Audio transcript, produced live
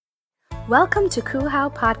Welcome to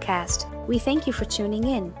Kuhau Podcast. We thank you for tuning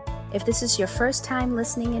in. If this is your first time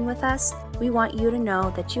listening in with us, we want you to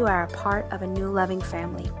know that you are a part of a new loving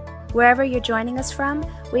family. Wherever you're joining us from,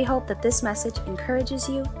 we hope that this message encourages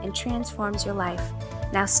you and transforms your life.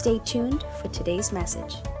 Now stay tuned for today's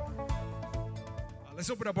message.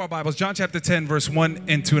 Let's open up our Bibles. John chapter 10, verse 1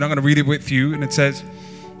 and 2, and I'm going to read it with you. And it says,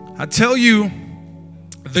 I tell you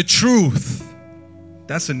the truth.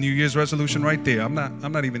 That's a New Year's resolution right there. I'm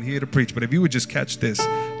not even here to preach, but if you would just catch this,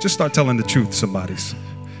 just start telling the truth, somebody's.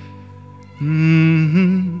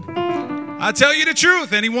 I tell you the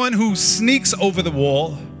truth. Anyone who sneaks over the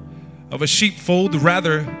wall of a sheepfold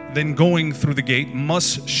rather than going through the gate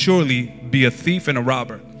must surely be a thief and a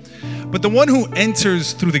robber. But the one who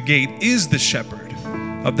enters through the gate is the shepherd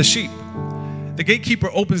of the sheep. The gatekeeper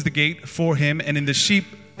opens the gate for him, and the sheep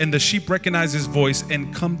recognize his voice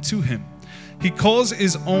and come to him. He calls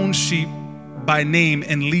his own sheep by name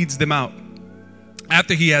and leads them out.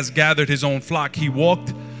 After he has gathered his own flock, he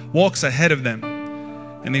walks ahead of them,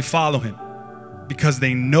 and they follow him because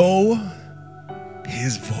they know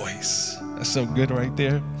his voice. That's so good right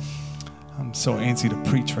there. I'm so antsy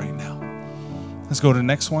to preach right now. Let's go to the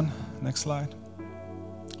next one. Next slide.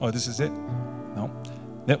 Oh, this is it? No.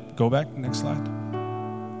 Yep, go back. Next slide.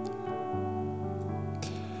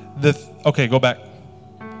 Okay, go back.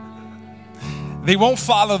 They won't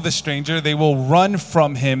follow the stranger. They will run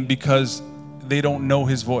from him because they don't know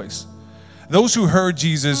his voice. Those who heard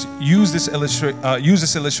Jesus use this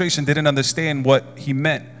illustration didn't understand what he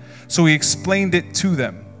meant. So he explained it to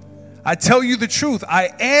them. I tell you the truth. I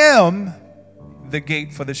am the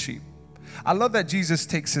gate for the sheep. I love that Jesus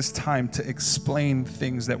takes his time to explain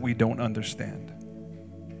things that we don't understand.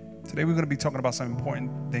 Today we're going to be talking about some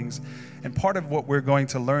important things. And part of what we're going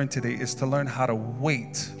to learn today is to learn how to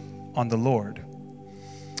wait on the Lord.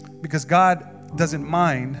 Because God doesn't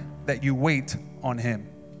mind that you wait on him.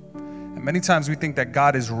 And many times we think that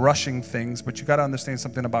God is rushing things, but you got to understand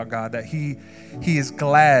something about God, that he is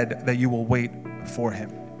glad that you will wait for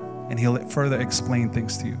him. And he'll further explain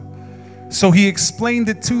things to you. So he explained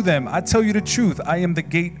it to them. I tell you the truth. I am the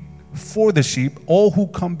gate for the sheep. All who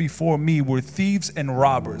come before me were thieves and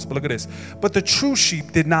robbers. But look at this. But the true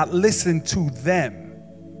sheep did not listen to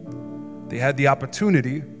them. They had the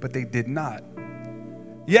opportunity, but they did not.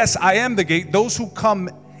 Yes, I am the gate. Those who come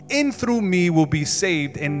in through me will be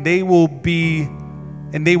saved, and they will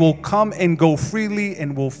come and go freely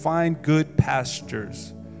and will find good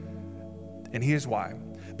pastures. And here's why.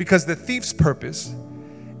 Because the thief's purpose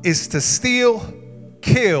is to steal,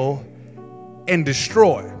 kill, and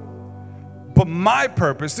destroy. But my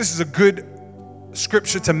purpose, this is a good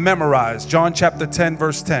scripture to memorize, John chapter 10,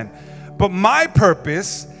 verse 10. But my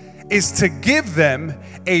purpose is to give them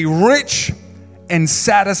a rich and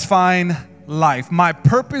satisfying life. My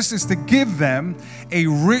purpose is to give them a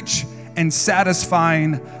rich and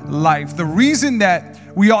satisfying life. The reason that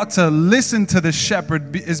we ought to listen to the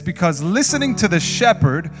shepherd is because listening to the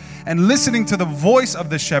shepherd and listening to the voice of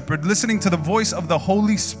the shepherd, listening to the voice of the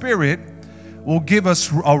Holy Spirit will give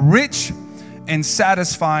us a rich and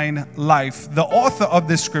satisfying life. The author of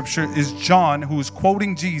this scripture is John, who is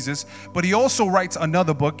quoting Jesus, but he also writes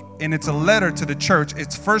another book, and it's a letter to the church.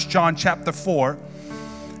 It's 1 John chapter 4.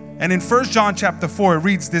 And in 1 John chapter 4, it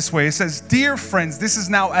reads this way. It says, Dear friends, this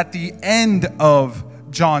is now at the end of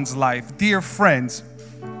John's life. Dear friends,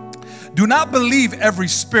 do not believe every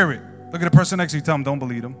spirit. Look at the person next to you, tell them, don't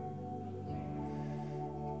believe them.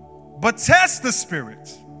 But test the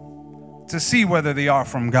spirits to see whether they are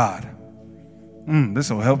from God. This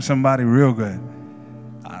will help somebody real good.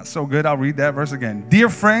 So good, I'll read that verse again. Dear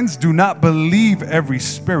friends, do not believe every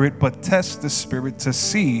spirit, but test the spirit to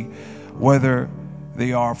see whether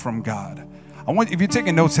they are from God. If you're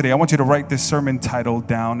taking notes today, I want you to write this sermon title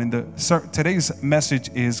down. And today's message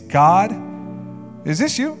is, God, is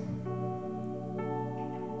this you?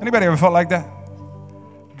 Anybody ever felt like that?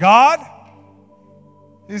 God,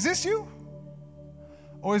 is this you?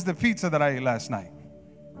 Or is the pizza that I ate last night?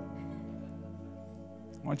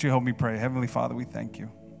 Why don't you help me pray? Heavenly Father, we thank you.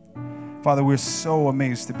 Father, we're so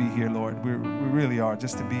amazed to be here, Lord. We really are,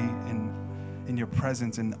 just to be in your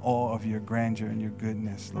presence, in awe of your grandeur and your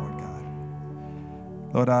goodness, Lord God.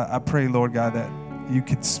 Lord, I pray, Lord God, that you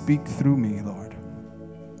could speak through me, Lord.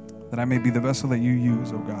 That I may be the vessel that you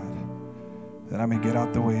use, oh God. That I may get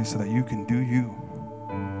out the way so that you can do you.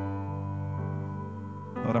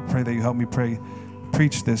 Lord, I pray that you help me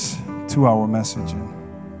preach this 2-hour message.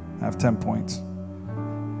 And I have 10 points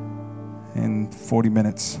in 40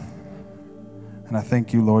 minutes. And I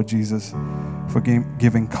thank you, Lord Jesus, for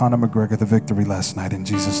giving Conor McGregor the victory last night. In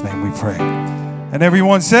Jesus' name we pray. And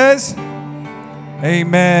everyone says,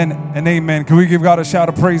 Amen and amen. Can we give God a shout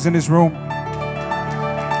of praise in this room?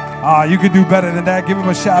 You could do better than that. Give him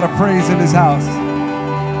a shout of praise in this house.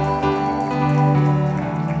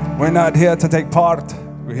 We're not here to take part.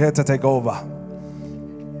 We're here to take over.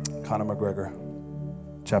 Conor McGregor,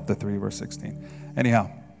 chapter 3, verse 16.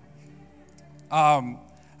 Anyhow,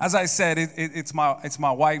 as I said, it's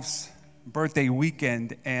my wife's birthday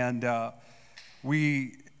weekend, and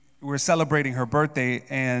we're celebrating her birthday,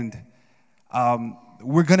 and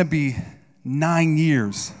we're going to be 9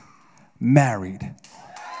 years married,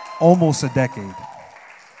 almost a decade.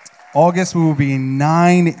 August, we will be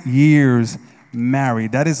 9 years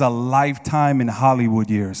married. That is a lifetime in Hollywood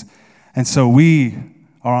years. And so we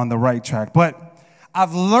are on the right track. But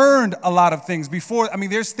I've learned a lot of things before. I mean,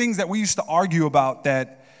 there's things that we used to argue about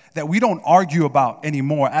that we don't argue about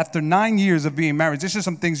anymore. After 9 years of being married, there's just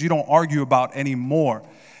some things you don't argue about anymore.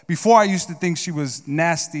 Before, I used to think she was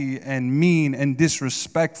nasty and mean and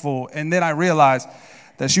disrespectful, and then I realized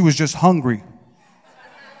that she was just hungry.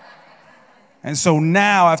 And so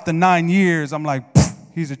now, after 9 years, I'm like,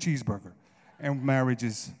 he's a cheeseburger, and marriage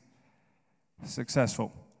is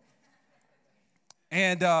successful.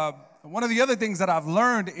 And one of the other things that I've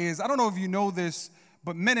learned is, I don't know if you know this,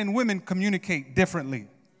 but men and women communicate differently.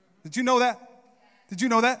 Did you know that? Did you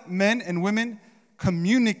know that? Men and women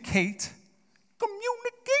communicate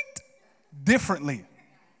differently.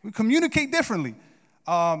 We communicate differently.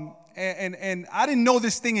 And I didn't know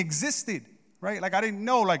this thing existed, right? Like, I didn't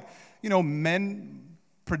know, like, you know, men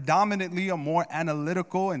predominantly are more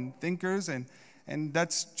analytical and thinkers, and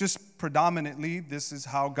that's just predominantly, this is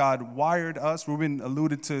how God wired us. Ruben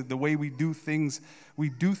alluded to the way we do things. We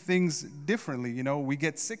do things differently, you know. We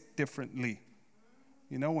get sick differently.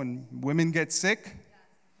 You know, when women get sick,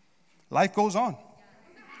 life goes on.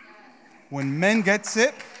 When men get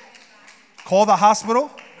sick, call the hospital,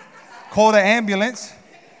 call the ambulance,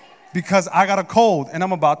 because I got a cold and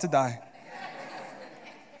I'm about to die.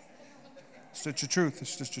 It's just the truth.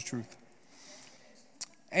 It's just the truth.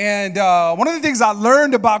 And one of the things I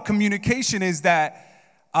learned about communication is that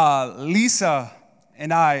Lisa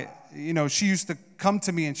and I, you know, she used to come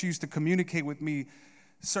to me and she used to communicate with me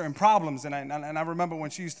certain problems. And I remember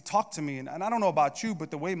when she used to talk to me, and I don't know about you,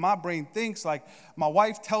 but the way my brain thinks, like, my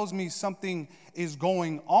wife tells me something is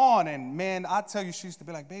going on, and man, I tell you, she used to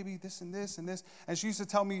be like, baby, this and this and this. And she used to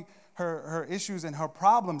tell me her issues and her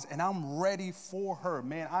problems, and I'm ready for her.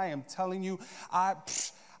 Man, I am telling you, I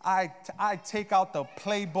take out the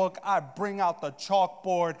playbook, I bring out the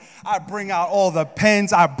chalkboard, I bring out all the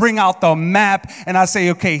pens, I bring out the map, and I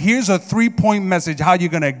say, okay, here's a 3-point message, how you're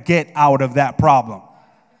going to get out of that problem.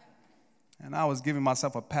 And I was giving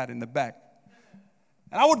myself a pat in the back.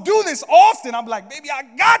 And I would do this often. I'm like, baby, I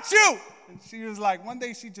got you. And she was like, one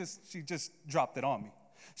day she just dropped it on me.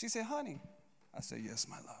 She said, honey. I said, yes,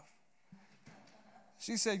 my love.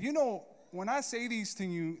 She said, you know, when I say these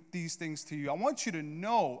things to you, I want you to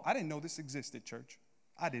know, I didn't know this existed, church.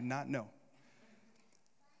 I did not know.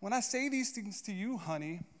 When I say these things to you,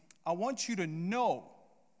 honey, I want you to know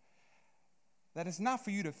that it's not for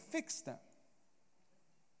you to fix them.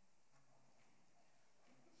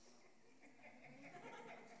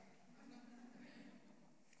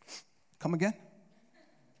 Come again?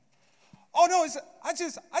 Oh no, I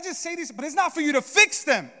just say this, but it's not for you to fix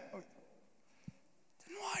them. Then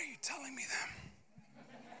why are you telling me them?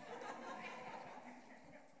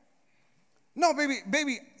 No,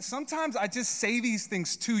 baby, sometimes I just say these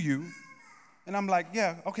things to you, and I'm like,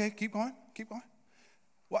 yeah, okay, keep going.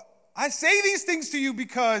 Well, I say these things to you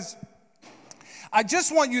because I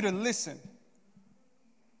just want you to listen.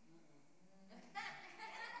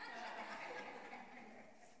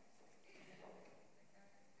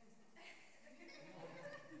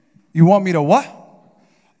 You want me to what?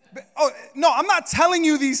 Oh, no, I'm not telling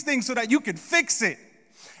you these things so that you can fix it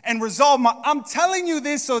and resolve I'm telling you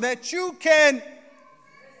this so that you can.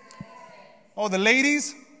 Oh, the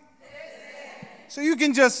ladies? So you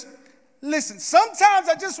can just listen. Sometimes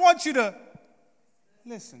I just want you to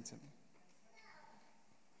listen to me.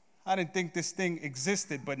 I didn't think this thing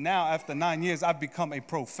existed, but now after 9 years, I've become a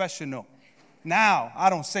professional. Now I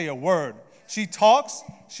don't say a word. She talks,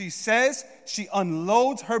 she says, she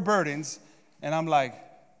unloads her burdens, and I'm like,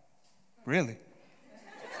 really?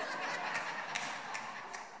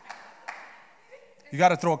 You got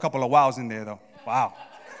to throw a couple of wows in there, though. Wow.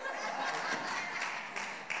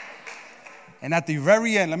 And at the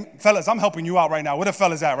very end, fellas, I'm helping you out right now. Where the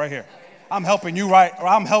fellas at right here? I'm helping you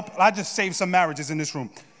I just saved some marriages in this room.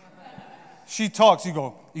 She talks, you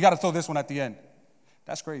go, you got to throw this one at the end.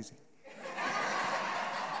 That's crazy.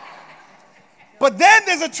 But then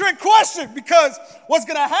there's a trick question, because what's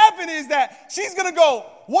going to happen is that she's going to go,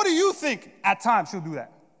 what do you think? At times she'll do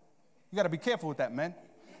that. You got to be careful with that, man,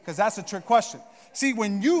 because that's a trick question. See,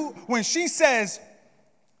 when she says,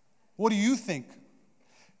 what do you think?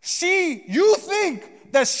 You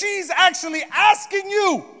think that she's actually asking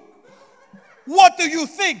you, what do you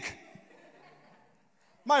think?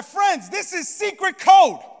 My friends, this is secret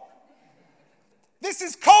code. This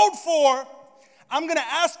is code for, I'm going to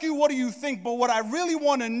ask you, what do you think? But what I really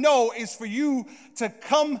want to know is for you to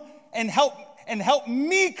come and help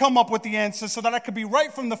me come up with the answer so that I could be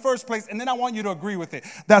right from the first place. And then I want you to agree with it.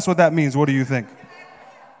 That's what that means. What do you think?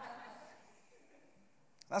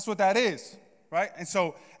 That's what that is, right? And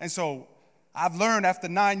so I've learned after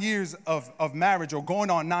 9 years of marriage, or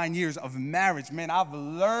going on 9 years of marriage, man, I've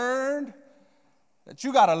learned that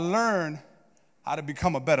you got to learn how to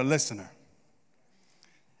become a better listener.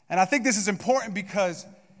 And I think this is important because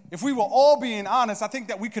if we were all being honest, I think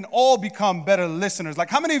that we can all become better listeners. Like,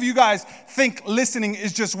 how many of you guys think listening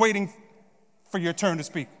is just waiting for your turn to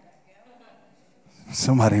speak?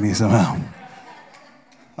 Somebody needs some help.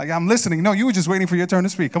 Like, I'm listening. No, you were just waiting for your turn to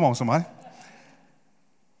speak. Come on, somebody.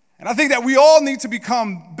 And I think that we all need to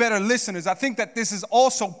become better listeners. I think that this is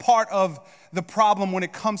also part of the problem when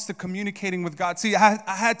it comes to communicating with God. See, I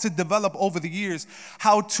had to develop over the years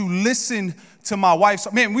how to listen to my wife.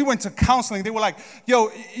 So, man, we went to counseling. They were like,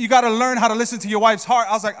 yo, you got to learn how to listen to your wife's heart.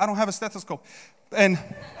 I was like, I don't have a stethoscope. And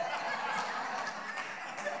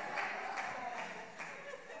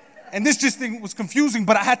this just thing was confusing,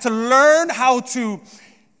 but I had to learn how to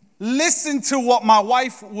listen to what my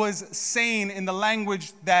wife was saying in the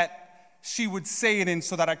language that she would say it in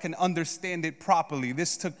so that I can understand it properly.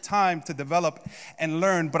 This took time to develop and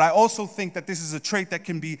learn, but I also think that this is a trait that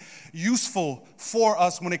can be useful for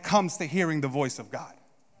us when it comes to hearing the voice of God.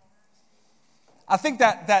 I think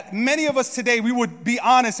that many of us today, we would be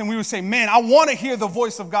honest and we would say, man, I want to hear the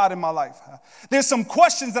voice of God in my life. There's some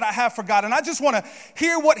questions that I have for God, and I just want to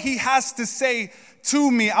hear what he has to say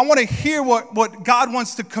to me. I want to hear what God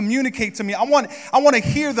wants to communicate to me. I want to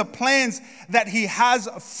hear the plans that he has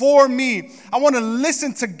for me. I want to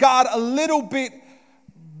listen to God a little bit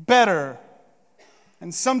better.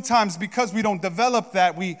 And sometimes because we don't develop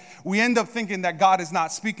that, we end up thinking that God is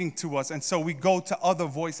not speaking to us. And so we go to other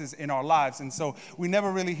voices in our lives. And so we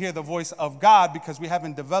never really hear the voice of God because we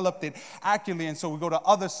haven't developed it accurately. And so we go to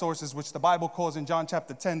other sources, which the Bible calls in John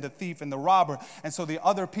chapter 10, the thief and the robber. And so the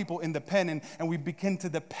other people in the pen, and we begin to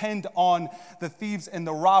depend on the thieves and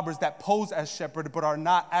the robbers that pose as shepherd, but are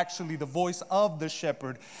not actually the voice of the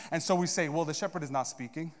shepherd. And so we say, well, the shepherd is not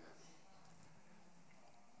speaking.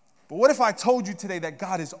 But what if I told you today that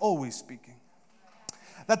God is always speaking?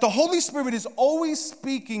 That the Holy Spirit is always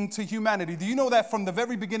speaking to humanity. Do you know that from the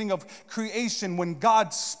very beginning of creation, when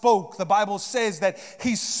God spoke, the Bible says that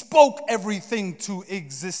he spoke everything to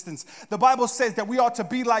existence. The Bible says that we ought to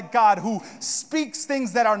be like God, who speaks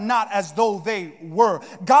things that are not as though they were.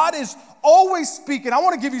 God is always speaking. I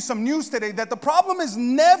want to give you some news today that the problem is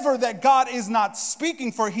never that God is not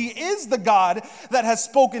speaking, for he is the God that has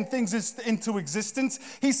spoken things into existence.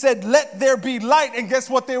 He said, let there be light, and guess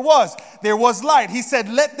what there was? There was light. He said,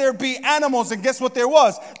 let there be animals, and guess what there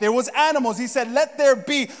was? There was animals. He said, let there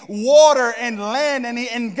be water and land,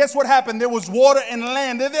 and guess what happened? There was water and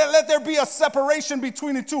land. Let there be a separation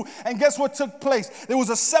between the two, and guess what took place? There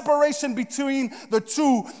was a separation between the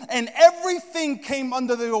two, and everything came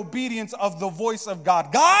under the obedience of the voice of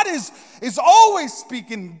God. God is always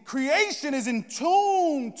speaking. Creation is in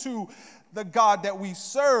tune to the God that we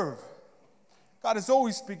serve. God is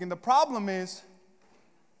always speaking. The problem is,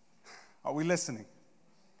 are we listening?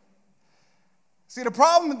 See, the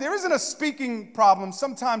problem, there isn't a speaking problem.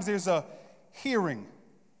 Sometimes there's a hearing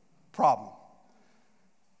problem.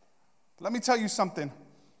 Let me tell you something.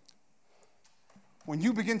 When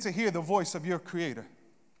you begin to hear the voice of your Creator,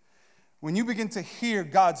 when you begin to hear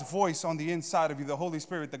God's voice on the inside of you, the Holy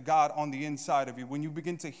Spirit, the God on the inside of you, when you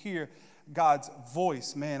begin to hear God's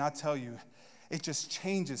voice, man, I tell you, it just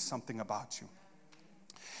changes something about you.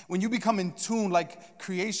 When you become in tune, like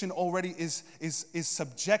creation already is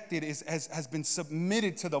subjected, has been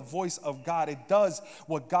submitted to the voice of God. It does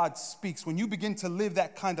what God speaks. When you begin to live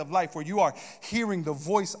that kind of life where you are hearing the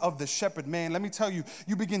voice of the shepherd, man, let me tell you,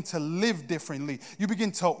 you begin to live differently. You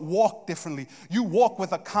begin to walk differently. You walk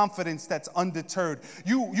with a confidence that's undeterred.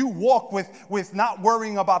 You walk with not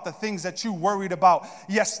worrying about the things that you worried about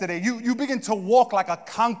yesterday. You begin to walk like a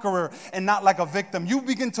conqueror and not like a victim. You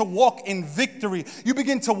begin to walk in victory. You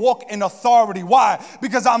begin to walk in authority. Why?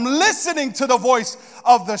 Because I'm listening to the voice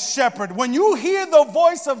of the shepherd. When you hear the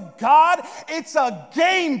voice of God, it's a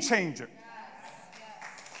game changer.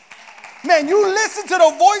 Man, you listen to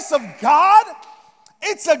the voice of God,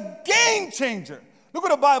 it's a game changer. Look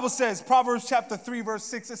what the Bible says, Proverbs chapter 3, verse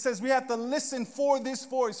 6. It says we have to listen for this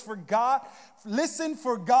voice, for God. Listen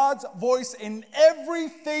for God's voice in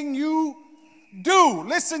everything you do.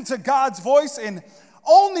 Listen to God's voice in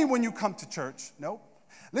only when you come to church. Nope.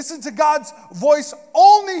 Listen to God's voice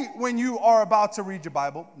only when you are about to read your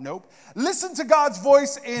Bible. Nope. Listen to God's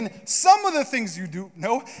voice in some of the things you do.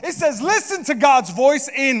 No. It says listen to God's voice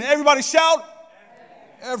in, everybody shout,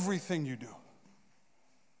 everything you do.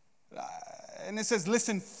 And it says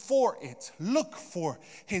listen for it. Look for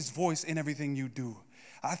his voice in everything you do.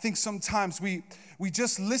 I think sometimes we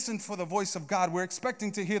just listen for the voice of God. We're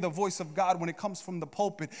expecting to hear the voice of God when it comes from the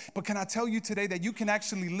pulpit. But can I tell you today that you can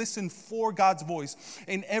actually listen for God's voice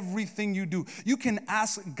in everything you do? You can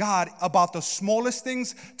ask God about the smallest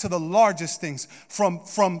things to the largest things,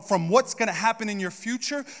 from what's going to happen in your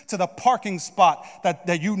future to the parking spot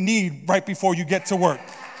that you need right before you get to work.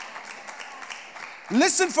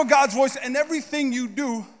 Listen for God's voice in everything you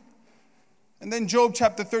do. And then Job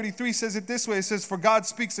chapter 33 says it this way. It says, for God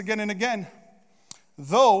speaks again and again,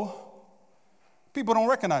 though people don't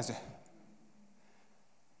recognize it.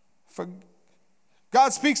 For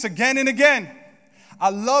God speaks again and again. I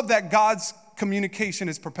love that God's communication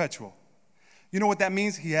is perpetual. You know what that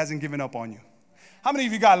means? He hasn't given up on you. How many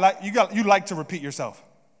of you like to repeat yourself?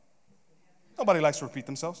 Nobody likes to repeat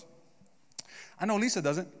themselves. I know Lisa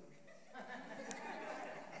doesn't.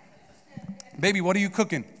 Baby, what are you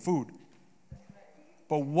cooking? Food.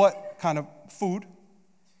 But what kind of food?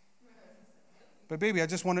 But baby, I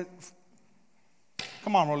just wanted,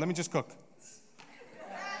 come on, bro, let me just cook.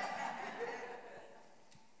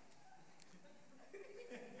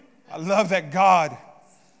 I love that God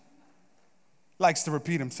likes to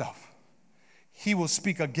repeat himself. He will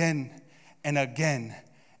speak again and again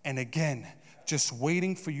and again, just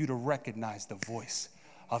waiting for you to recognize the voice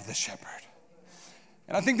of the shepherd.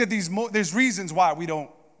 And I think that there's reasons why we don't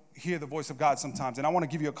hear the voice of God sometimes. And I want to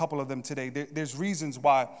give you a couple of them today. There's reasons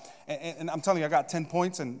why. And I'm telling you, I got 10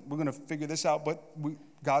 points and we're going to figure this out. But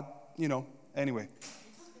God, anyway.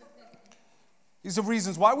 These are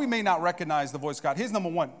reasons why we may not recognize the voice of God. Here's number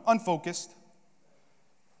one, unfocused.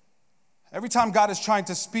 Every time God is trying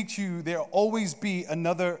to speak to you, there'll always be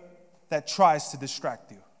another that tries to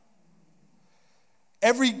distract you.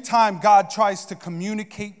 Every time God tries to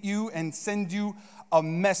communicate you and send you a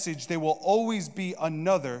message, there will always be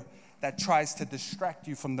another that tries to distract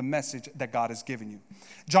you from the message that God has given you.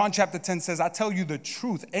 John chapter 10 says, I tell you the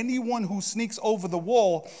truth, anyone who sneaks over the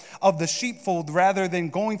wall of the sheepfold rather than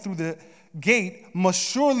going through the gate must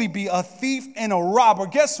surely be a thief and a robber.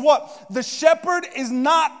 Guess what? The shepherd is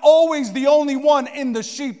not always the only one in the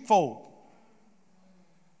sheepfold.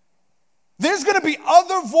 There's going to be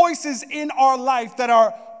other voices in our life that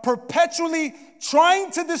are perpetually trying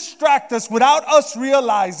to distract us without us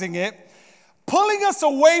realizing it, pulling us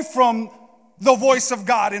away from the voice of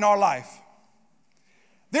God in our life.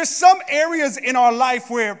 There's some areas in our life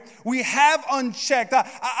where we have unchecked.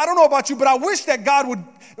 I don't know about you, but I wish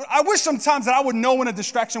sometimes that I would know when a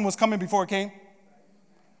distraction was coming before it came.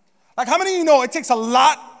 Like, how many of you know it takes a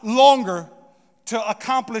lot longer to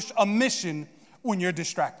accomplish a mission when you're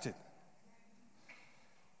distracted?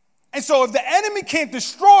 And so if the enemy can't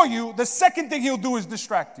destroy you, the second thing he'll do is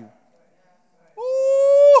distract you.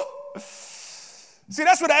 Ooh. See,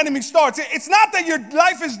 that's where the enemy starts. It's not that your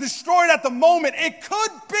life is destroyed at the moment. It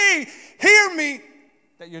could be, hear me,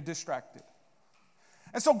 that you're distracted.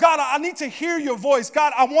 And so, God, I need to hear your voice.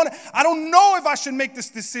 God, I don't know if I should make this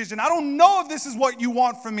decision. I don't know if this is what you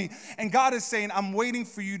want from me. And God is saying, I'm waiting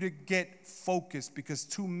for you to get focused, because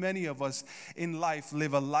too many of us in life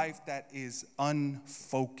live a life that is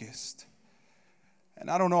unfocused. And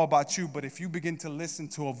I don't know about you, but if you begin to listen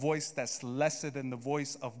to a voice that's lesser than the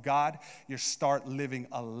voice of God, you start living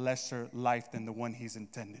a lesser life than the one he's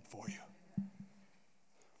intended for you.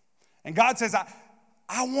 And God says,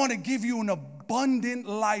 I want to give you an abundant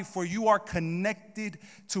life where you are connected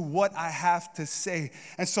to what I have to say.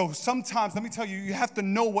 And so sometimes, let me tell you, you have to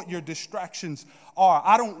know what your distractions are.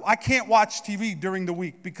 I can't watch TV during the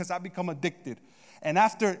week because I become addicted. And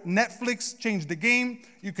after Netflix changed the game,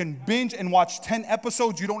 you can binge and watch 10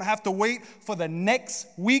 episodes. You don't have to wait for the next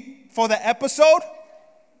week for the episode.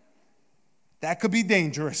 That could be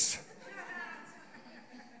dangerous.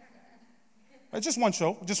 Just one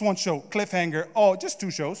show, cliffhanger. Oh, just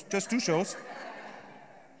two shows.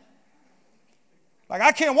 Like,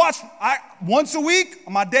 I can't watch. Once a week,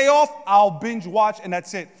 on my day off, I'll binge watch, and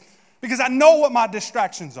that's it. Because I know what my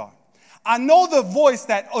distractions are. I know the voice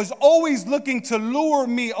that is always looking to lure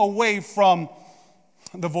me away from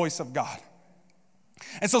the voice of God.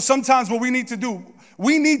 And so sometimes what we need to do,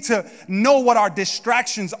 we need to know what our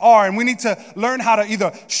distractions are, and we need to learn how to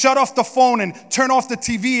either shut off the phone and turn off the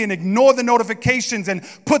TV and ignore the notifications and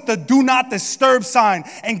put the do not disturb sign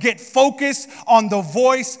and get focused on the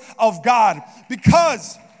voice of God.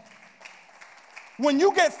 Because when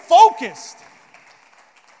you get focused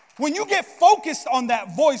on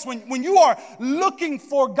that voice, when you are looking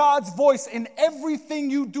for God's voice in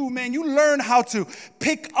everything you do, man, you learn how to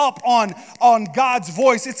pick up on God's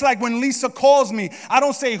voice. It's like when Lisa calls me, I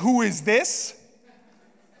don't say, "Who is this?"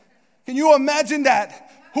 Can you imagine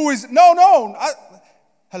that?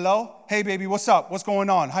 Hello? Hey, baby, what's up? What's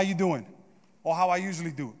going on? How you doing? Or how I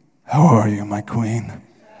usually do. How are you, my queen?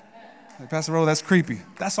 Hey, Pastor Ro, that's creepy.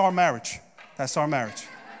 That's our marriage.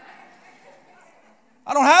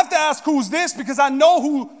 I don't have to ask who's this because I know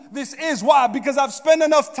who this is. Why? Because I've spent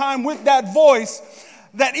enough time with that voice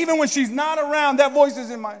that even when she's not around, that voice is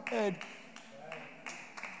in my head.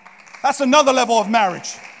 That's another level of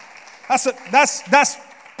marriage.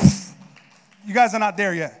 You guys are not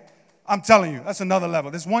there yet. I'm telling you, that's another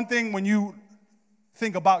level. There's one thing when you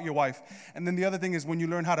think about your wife, and then the other thing is when you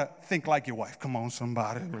learn how to think like your wife. Come on,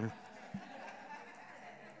 somebody.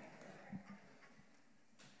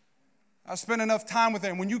 I spent enough time with her,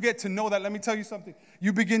 and when you get to know that, let me tell you something.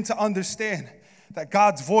 You begin to understand that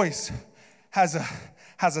God's voice has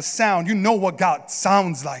a sound. You know what God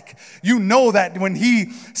sounds like. You know that when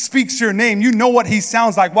He speaks your name, you know what He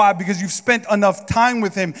sounds like. Why? Because you've spent enough time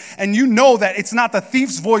with Him, and you know that it's not the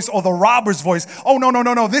thief's voice or the robber's voice. Oh,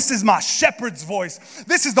 no. This is my shepherd's voice.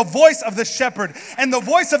 This is the voice of the shepherd. And the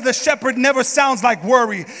voice of the shepherd never sounds like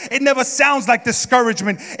worry. It never sounds like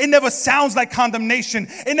discouragement. It never sounds like condemnation.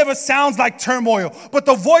 It never sounds like turmoil. But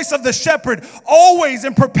the voice of the shepherd always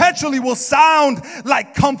and perpetually will sound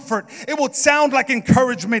like comfort. It will sound like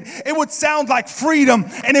encouragement. It would sound like freedom,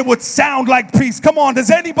 and it would sound like peace. Come on,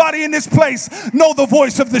 does anybody in this place know the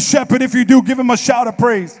voice of the shepherd? If you do, give Him a shout of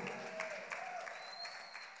praise.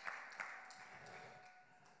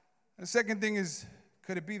 The second thing is,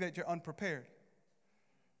 could it be that you're unprepared?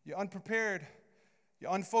 You're unprepared,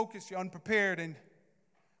 you're unfocused, you're unprepared. And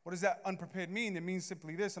what does that unprepared mean? It means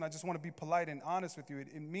simply this, and I just want to be polite and honest with you.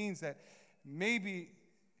 It means that maybe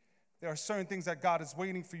there are certain things that God is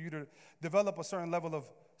waiting for you to develop a certain level of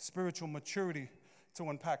spiritual maturity to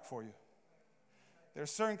unpack for you. There are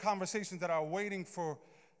certain conversations that are waiting for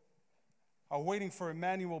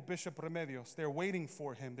Emmanuel Bishop Remedios. They're waiting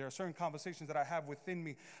for him. There are certain conversations that I have within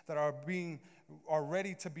me that are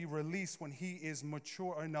ready to be released when he is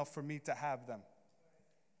mature enough for me to have them.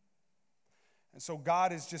 And so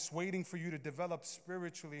God is just waiting for you to develop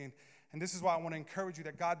spiritually. And this is why I want to encourage you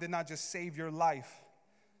that God did not just save your life.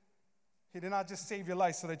 He did not just save your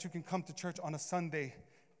life so that you can come to church on a Sunday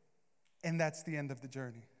and that's the end of the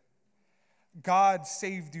journey. God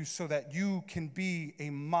saved you so that you can be a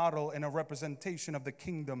model and a representation of the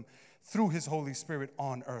kingdom through His Holy Spirit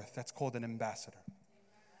on earth. That's called an ambassador.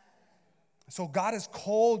 So God has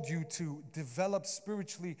called you to develop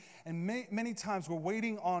spiritually, and many times we're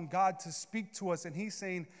waiting on God to speak to us, and He's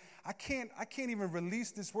saying, I can't even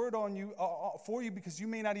release this word on you for you because you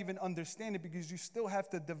may not even understand it, because you still have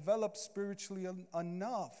to develop spiritually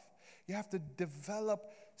enough. You have to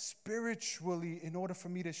develop spiritually in order for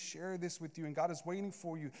me to share this with you, and God is waiting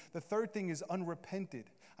for you. The third thing is unrepented.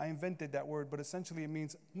 I invented that word, but essentially it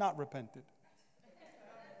means not repented.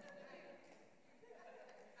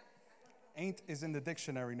 Ain't is in the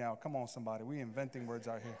dictionary now. Come on, somebody. We inventing words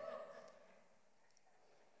out here.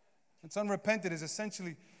 It's unrepented is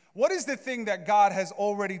essentially, what is the thing that God has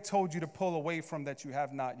already told you to pull away from that you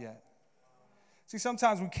have not yet? See,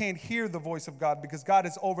 sometimes we can't hear the voice of God because God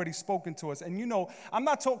has already spoken to us. And you know, I'm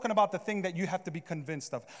not talking about the thing that you have to be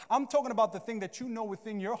convinced of. I'm talking about the thing that you know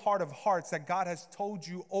within your heart of hearts that God has told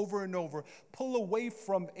you over and over. Pull away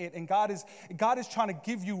from it. And God is trying to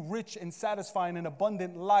give you rich and satisfying and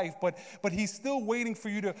abundant life. But He's still waiting for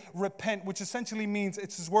you to repent, which essentially means,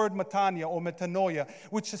 it's His word metanoia or metanoia,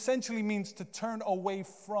 which essentially means to turn away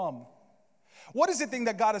from. What is the thing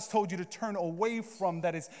that God has told you to turn away from?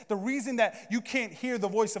 That is the reason that you can't hear the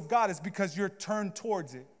voice of God is because you're turned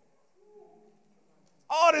towards it.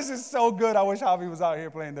 Oh, this is so good. I wish Javi was out here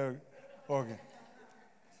playing the organ.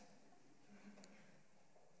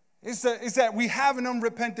 It's that we have an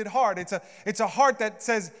unrepented heart. It's a heart that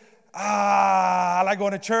says, I like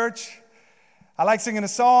going to church. I like singing the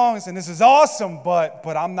songs, and this is awesome,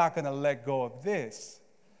 but I'm not going to let go of this.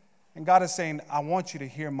 And God is saying, I want you to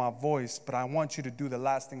hear my voice, but I want you to do the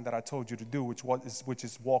last thing that I told you to do, which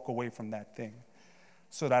is walk away from that thing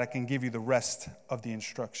so that I can give you the rest of the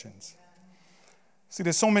instructions. See,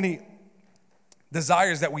 there's so many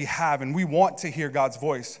desires that we have, and we want to hear God's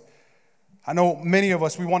voice. I know many of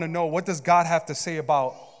us, we want to know, what does God have to say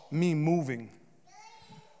about me moving?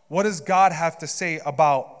 What does God have to say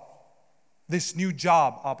about this new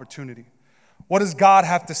job opportunity? What does God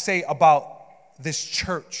have to say about this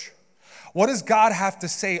church? What does God have to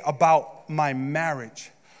say about my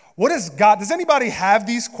marriage? Does anybody have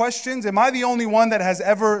these questions? Am I the only one that has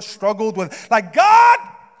ever struggled with, like, God,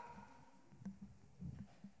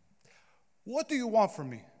 what do you want from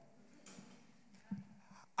me?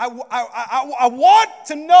 I want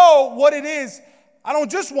to know what it is. I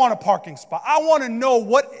don't just want a parking spot. I want to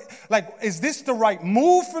know is this the right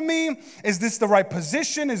move for me? Is this the right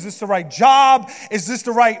position? Is this the right job? Is this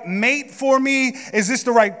the right mate for me? Is this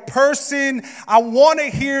the right person? I want to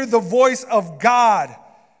hear the voice of God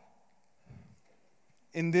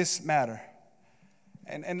in this matter.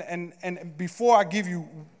 And before I give you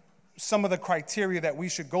some of the criteria that we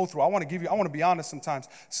should go through, I want to be honest sometimes.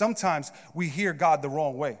 Sometimes we hear God the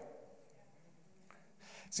wrong way.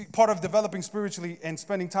 See, part of developing spiritually and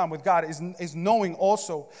spending time with God is knowing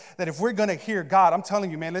also that if we're going to hear God, I'm telling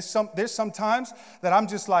you, man, there's some times that I'm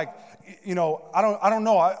just like, I don't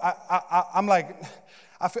know. I'm like,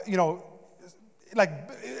 I feel, like,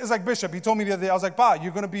 it's like Bishop. He told me the other day, I was like, "Pa,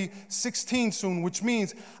 you're going to be 16 soon, which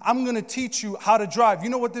means I'm going to teach you how to drive." You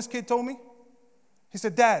know what this kid told me? He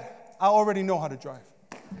said, "Dad, I already know how to drive."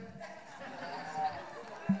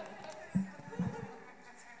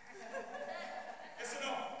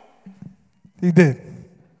 He did.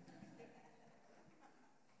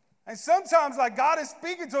 And sometimes, like, God is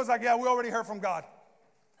speaking to us, like, yeah, we already heard from God.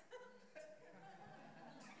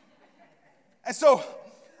 And so,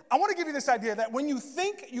 I want to give you this idea that when you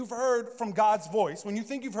think you've heard from God's voice,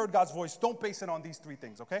 don't base it on these three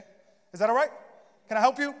things, okay? Is that all right? Can I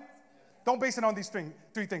help you? Don't base it on these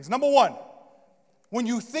three things. Number one, when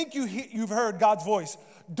you think you've heard God's voice,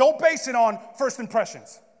 don't base it on first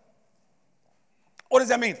impressions. What does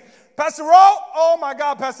that mean? Pastor Ro, oh my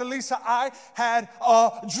God, Pastor Lisa, I had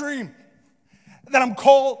a dream that I'm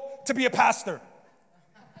called to be a pastor.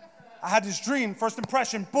 I had this dream, first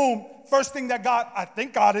impression, boom. First thing that I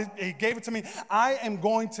think God, he gave it to me. I am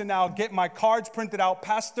going to now get my cards printed out,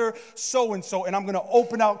 Pastor so-and-so, and I'm going to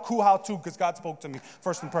open out Kuhau too, because God spoke to me.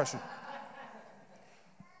 First impression.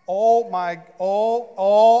 I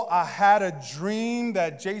had a dream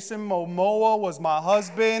that Jason Momoa was my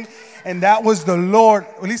husband, and that was the Lord.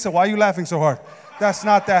 Lisa, why are you laughing so hard? That's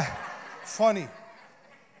not that funny.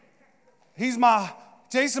 He's my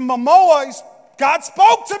Jason Momoa. God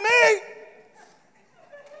spoke to me.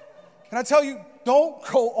 Can I tell you, don't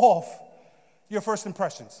go off your first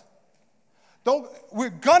impressions. We're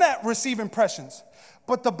gonna receive impressions,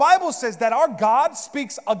 but the Bible says that our God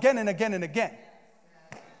speaks again and again and again.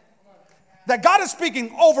 That God is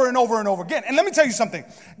speaking over and over and over again. And let me tell you something.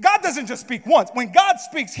 God doesn't just speak once. When God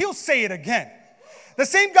speaks, he'll say it again. The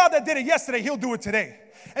same God that did it yesterday, he'll do it today.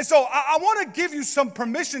 And so I want to give you some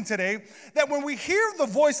permission today that when we hear the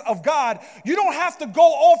voice of God, you don't have to go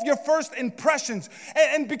off your first impressions.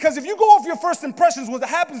 And because if you go off your first impressions, what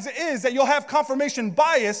happens is that you'll have confirmation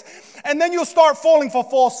bias, and then you'll start falling for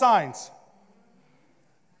false signs.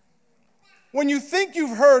 When you think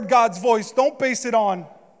you've heard God's voice, don't base it on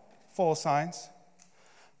false signs.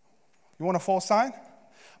 You want a false sign?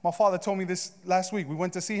 My father told me this last week. We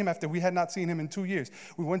went to see him after we had not seen him in 2 years.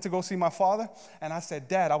 We went to go see my father, and I said,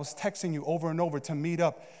 "Dad, I was texting you over and over to meet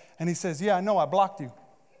up." And he says, "Yeah, I know, I blocked you."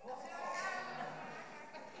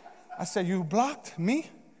 I said, "You blocked me?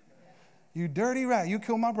 You dirty rat, you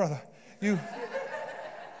killed my brother. You."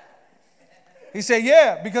 He said,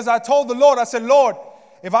 "Yeah, because I told the Lord," I said, "Lord,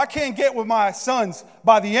 if I can't get with my sons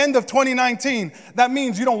by the end of 2019, that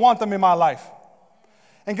means you don't want them in my life."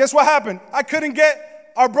 And guess what happened? I couldn't get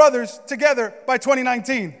our brothers together by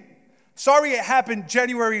 2019. Sorry, it happened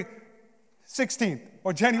January 16th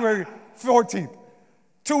or January 14th,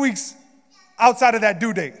 2 weeks outside of that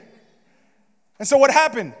due date. And so what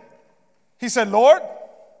happened? He said, "Lord,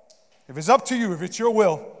 if it's up to you, if it's your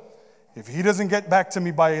will, if he doesn't get back to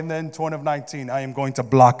me by the end of 2019, I am going to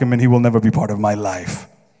block him and he will never be part of my life."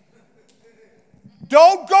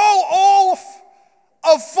 Don't go off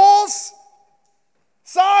of false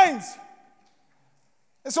signs.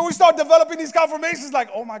 And so we start developing these confirmations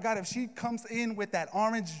like, oh my God, if she comes in with that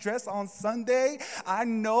orange dress on Sunday, I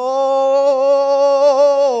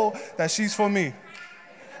know that she's for me.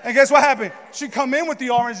 And guess what happened? She come in with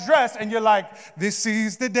the orange dress and you're like, this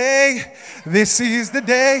is the day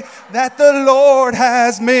that the Lord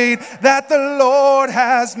has made,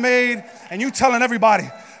 And you telling everybody,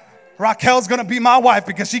 Raquel's going to be my wife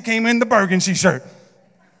because she came in the burgundy shirt.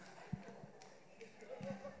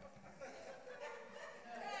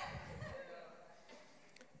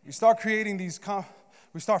 we start creating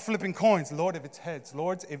we start flipping coins. Lord, if it's heads.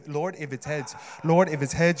 Lord, if it's heads. Lord, if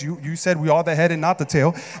it's heads. You said we are the head and not the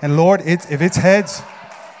tail. And Lord, if it's heads.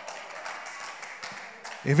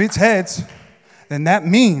 If it's heads, then that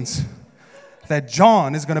means that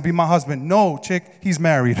John is going to be my husband. No, chick, he's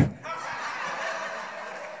married.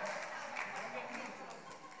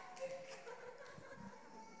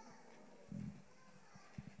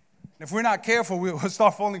 If we're not careful, we'll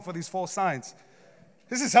start falling for these false signs.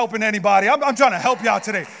 This is helping anybody. I'm trying to help you out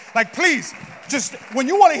today. Like, please, just when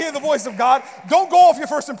you want to hear the voice of God, don't go off your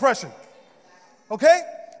first impression. Okay?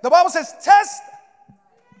 The Bible says, test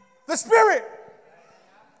the spirit.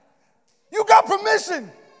 You got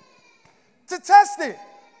permission to test it.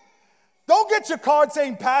 Don't get your card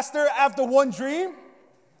saying pastor after one dream.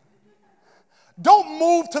 Don't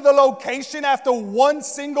move to the location after one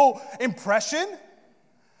single impression.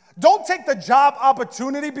 Don't take the job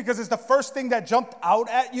opportunity because it's the first thing that jumped out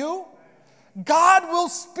at you. God will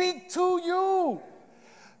speak to you.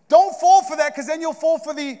 Don't fall for that, because then you'll fall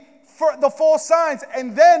for the false signs,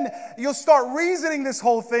 and then you'll start reasoning this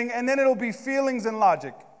whole thing, and then it'll be feelings and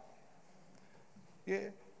logic. Yeah.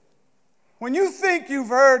 When you think you've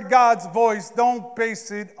heard God's voice, don't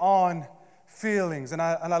base it on feelings. And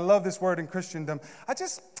I love this word in Christendom. I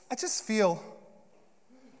just feel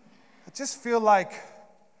like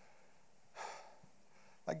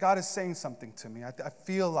God is saying something to me. I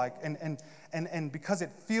feel like, and because it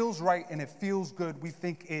feels right and it feels good, we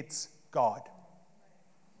think it's God.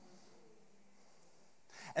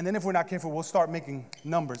 And then if we're not careful, we'll start making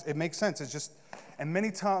numbers. It makes sense. It's just, and many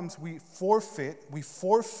times we forfeit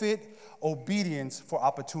obedience for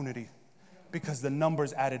opportunity because the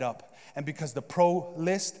numbers added up. And because the pro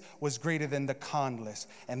list was greater than the con list.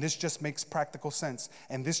 And this just makes practical sense.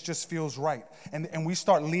 And this just feels right. And we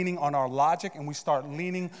start leaning on our logic, and we start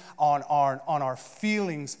leaning on our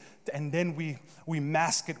feelings, and then we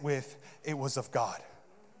mask it with, it was of God.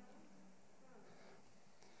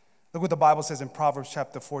 Look what the Bible says in Proverbs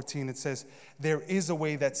chapter 14. It says, there is a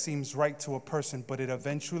way that seems right to a person, but it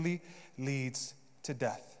eventually leads to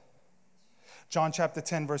death. John chapter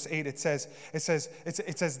 10, verse 8, it says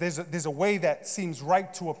there's a way that seems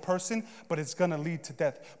right to a person, but it's going to lead to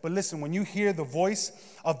death. But listen, when you hear the voice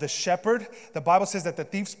of the shepherd, the Bible says that the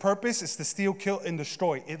thief's purpose is to steal, kill, and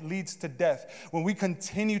destroy. It leads to death. When we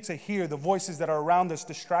continue to hear the voices that are around us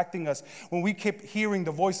distracting us, when we keep hearing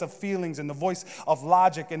the voice of feelings and the voice of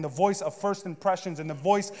logic and the voice of first impressions and the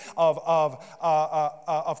voice of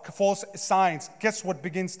false signs, guess what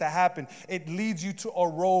begins to happen? It leads you to a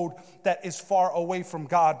road that is far away from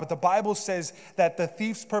God. But the Bible says that the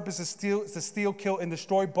thief's purpose is to steal, kill, and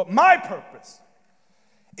destroy. But my purpose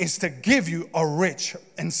is to give you a rich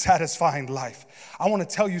and satisfying life. I want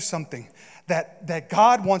to tell you something, that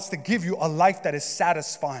God wants to give you a life that is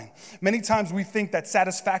satisfying. Many times we think that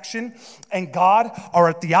satisfaction and God are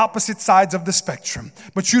at the opposite sides of the spectrum.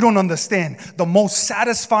 But you don't understand. The most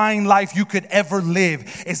satisfying life you could ever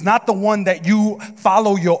live is not the one that you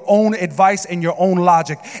follow your own advice and your own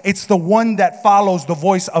logic. It's the one that follows the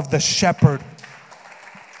voice of the shepherd.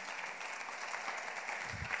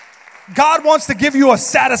 God wants to give you a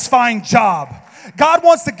satisfying job. God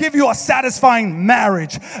wants to give you a satisfying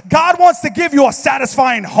marriage. God wants to give you a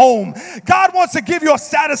satisfying home. God wants to give you a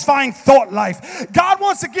satisfying thought life. God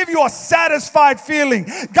wants to give you a satisfied feeling.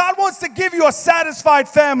 God wants to give you a satisfied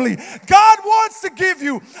family. God wants to give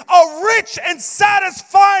you a rich and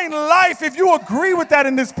satisfying life. If you agree with that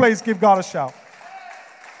in this place, give God a shout.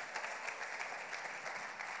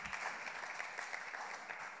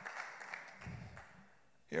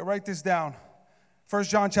 Here, write this down. 1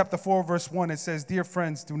 John chapter 4, verse 1, it says, dear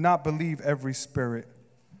friends, do not believe every spirit,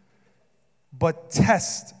 but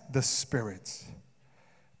test the spirits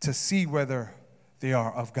to see whether they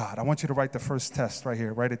are of God. I want you to write the first test right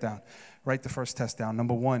here. Write it down. Write the first test down.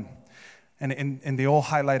 Number one. And they all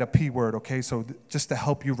highlight a P word, okay? So just to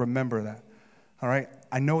help you remember that. All right?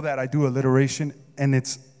 I know that I do alliteration, and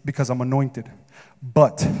it's because I'm anointed.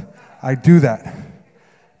 But I do that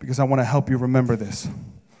because I want to help you remember this.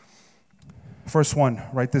 First one,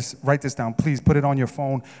 write this down. Please put it on your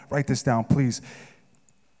phone. Write this down, please.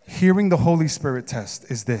 Hearing the Holy Spirit test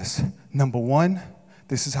is this. Number one,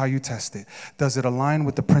 this is how you test it. Does it align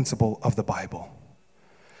with the principle of the Bible?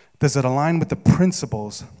 Does it align with the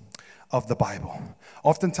principles of the Bible?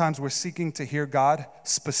 Oftentimes we're seeking to hear God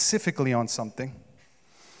specifically on something,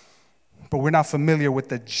 but we're not familiar with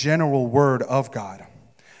the general word of God.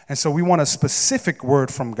 And so we want a specific word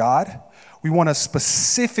from God. We want a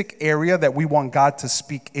specific area that we want God to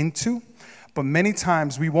speak into, But many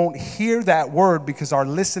times we won't hear that word because our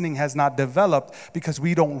listening has not developed, because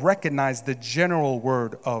we don't recognize the general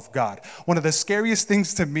word of God. One of the scariest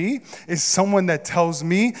things to me is someone that tells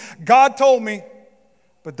me, God told me,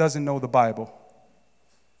 but doesn't know the Bible.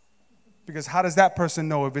 Because how does that person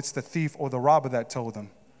know if it's the thief or the robber that told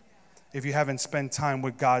them? If you haven't spent time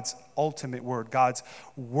with God's ultimate word, God's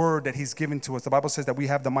word that he's given to us. The Bible says that we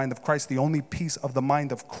have the mind of Christ, the only piece of the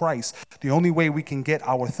mind of Christ. The only way we can get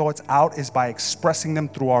our thoughts out is by expressing them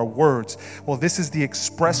through our words. Well, this is the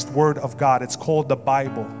expressed word of God. It's called the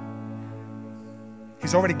Bible.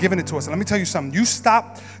 He's already given it to us. And let me tell you something. You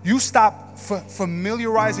stop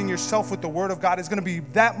familiarizing yourself with the word of God. It's going to be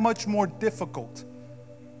that much more difficult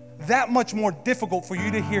for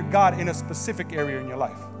you to hear God in a specific area in your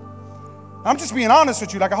life. I'm just being honest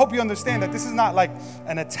with you. Like, I hope you understand that this is not like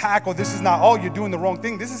an attack, or this is not, oh, you're doing the wrong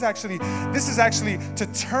thing. This is actually to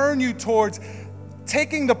turn you towards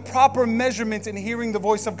taking the proper measurements and hearing the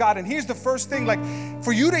voice of God. And here's the first thing, like,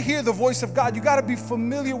 for you to hear the voice of God, you got to be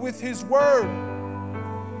familiar with his word.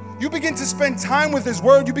 You begin to spend time with his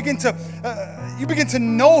word. You begin to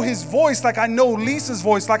know his voice, like I know Lisa's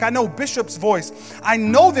voice, like I know Bishop's voice. I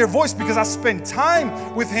know their voice because I spent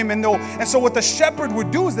time with him and know. And so what the shepherd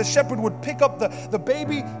would do is the shepherd would pick up the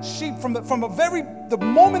baby sheep from the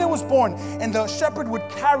moment it was born, and the shepherd would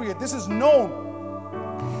carry it. This is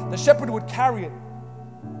known. The shepherd would carry it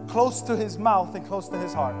close to his mouth and close to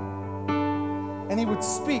his heart. And he would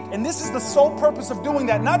speak. And this is the sole purpose of doing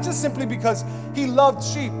that, not just simply because he loved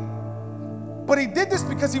sheep, but he did this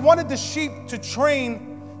because he wanted the sheep to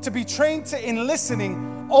be trained in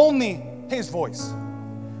listening only his voice.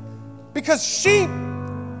 Because sheep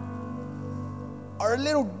are a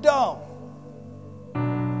little dumb.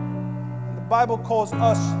 And the Bible calls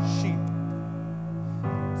us sheep.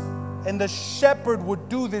 And the shepherd would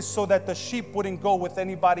do this so that the sheep wouldn't go with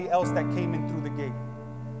anybody else that came in through the gate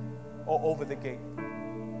or over the gate.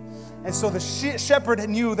 And so the shepherd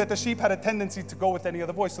knew that the sheep had a tendency to go with any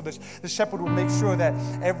other voice. So the shepherd would make sure that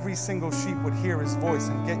every single sheep would hear his voice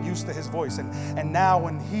and get used to his voice. And now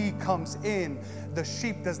when he comes in, the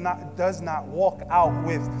sheep does not walk out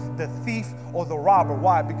with the thief or the robber.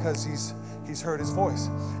 Why? Because he's heard his voice.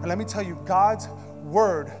 And let me tell you, God's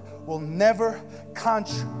word will never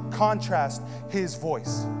contrast his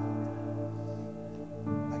voice.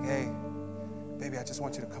 Like, hey, baby, I just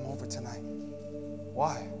want you to come over tonight.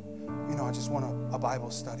 Why? I just want a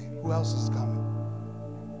Bible study. Who else is coming?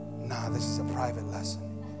 Nah, this is a private lesson.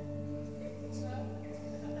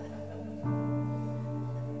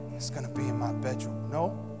 It's going to be in my bedroom.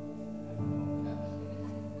 No.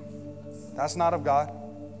 That's not of God.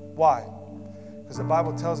 Why? Because the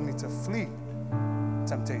Bible tells me to flee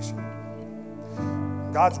temptation.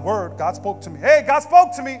 God's word, God spoke to me. Hey, God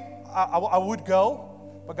spoke to me. I would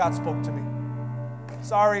go, but God spoke to me.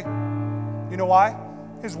 Sorry. You know why?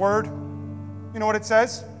 His word. You know what it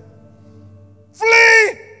says?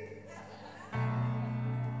 Flee!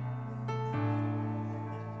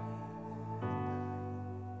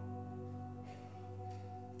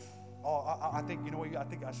 I think, you know what, I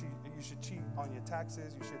think you should cheat on your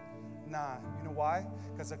taxes. You should, nah. You know why?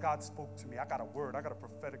 Because God spoke to me. I got a word. I got a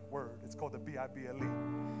prophetic word. It's called the Bible.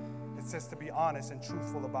 It says to be honest and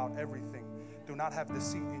truthful about everything. Do not have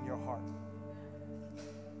deceit in your heart.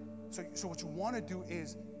 So what you want to do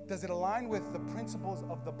is, does it align with the principles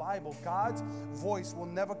of the Bible? God's voice will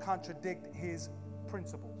never contradict his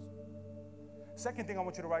principles. Second thing I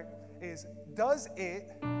want you to write is, does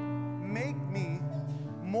it make me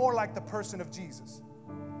more like the person of Jesus?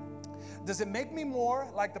 Does it make me more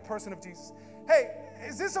like the person of Jesus? Hey,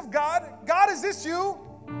 is this of God? God, is this you?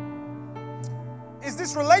 Is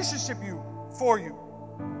this relationship for you?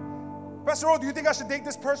 Pastor O, do you think I should date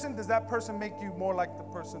this person? Does that person make you more like the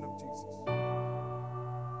person of Jesus?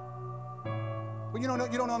 Well, you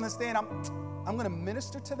don't understand. I'm going to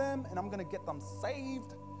minister to them, and I'm going to get them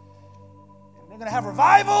saved, and they're going to have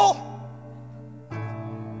revival.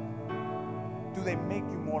 Do they make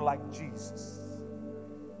you more like Jesus?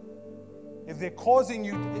 If they're causing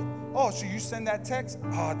you, so you send that text?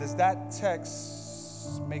 Does that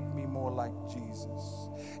text make me more like Jesus?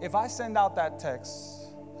 If I send out that text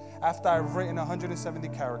after I've written 170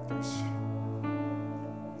 characters,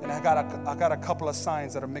 and I got a couple of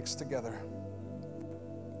signs that are mixed together,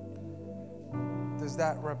 does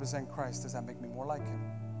that represent Christ? Does that make me more like him?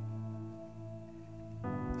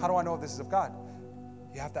 How do I know if this is of God?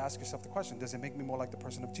 You have to ask yourself the question, does it make me more like the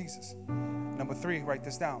person of Jesus? Number 3, write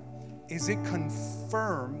this down. Is it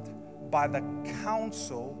confirmed by the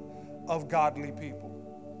counsel of godly people?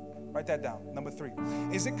 Write that down. Number 3.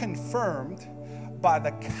 Is it confirmed by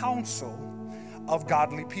the counsel of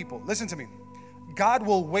godly people? Listen to me. God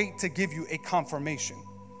will wait to give you a confirmation.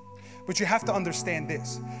 But you have to understand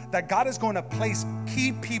this, that God is going to place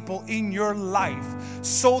key people in your life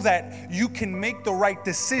so that you can make the right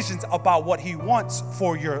decisions about what He wants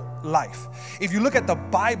for your life. If you look at the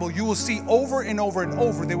Bible, you will see over and over and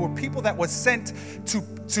over, there were people that were sent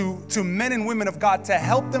to men and women of God to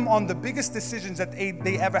help them on the biggest decisions that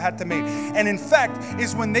they ever had to make. And in fact,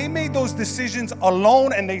 is when they made those decisions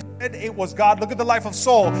alone and they said it was God. Look at the life of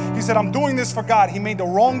Saul. He said, I'm doing this for God. He made the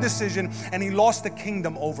wrong decision and he lost the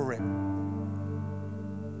kingdom over it.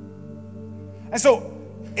 And so,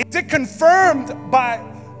 is it confirmed by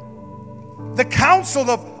the counsel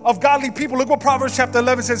of godly people? Look what Proverbs chapter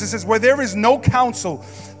 11 says. It says, where there is no counsel,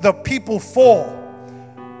 the people fall.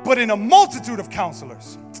 But in a multitude of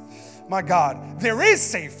counselors, my God, there is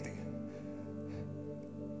safety.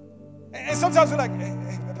 And sometimes we're like, hey,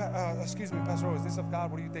 excuse me, Pastor O, is this of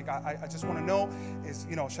God? What do you think? I just want to know,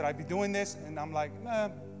 should I be doing this? And I'm like,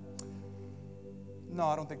 no,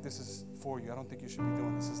 I don't think this is for you. I don't think you should be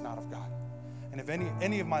doing this. It's not of God. And if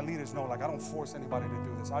any of my leaders know, like, I don't force anybody to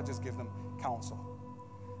do this. I just give them counsel.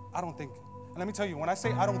 I don't think, and let me tell you, when I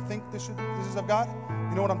say I don't think this is of God,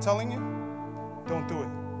 you know what I'm telling you? Don't do it.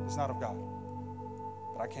 It's not of God.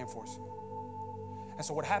 But I can't force you. And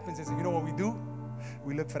so what happens is, you know what we do?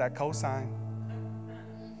 We look for that cosign.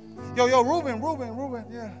 Yo, Ruben,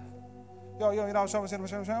 yeah. Yo, you know what I'm saying? You know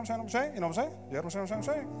what I'm saying? Yeah, what I'm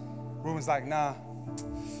saying? Ruben's like, nah.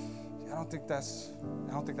 I don't think that's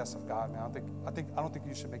of God, man. I don't think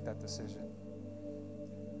you should make that decision.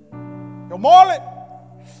 Yo, Marlon,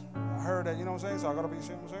 I heard that, you know what I'm saying? So I gotta be, you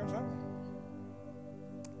know what I'm saying?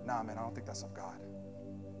 Nah, man, I don't think that's of God.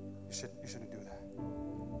 You shouldn't do that.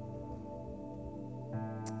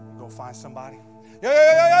 You go find somebody. Yo.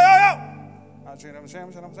 I'm saying.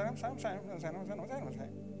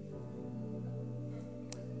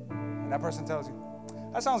 And that person tells you,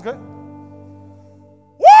 that sounds good.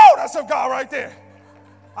 Woo! That's of God right there.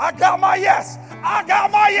 I got my yes.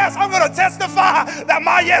 I'm going to testify that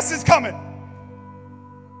my yes is coming.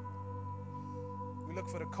 We look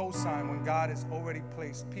for the cosign when God has already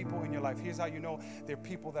placed people in your life. Here's how you know they're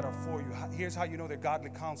people that are for you. Here's how you know they're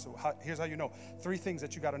godly counsel. Here's how you know. 3 things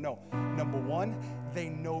that you got to know. Number 1, they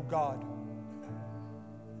know God.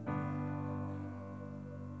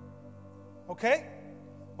 Okay?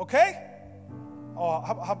 Oh,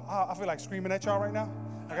 I feel like screaming at y'all right now.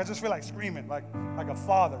 Like, I just feel like screaming, like a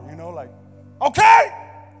father, like, okay!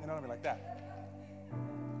 You know what I mean? Like that.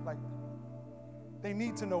 Like, they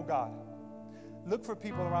need to know God. Look for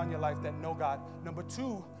people around your life that know God. Number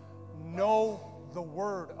 2, know the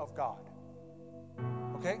Word of God.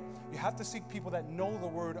 Okay? You have to seek people that know the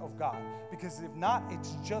Word of God. Because if not,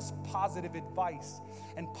 it's just positive advice.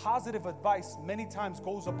 And positive advice many times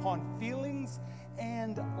goes upon feelings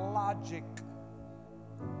and logic.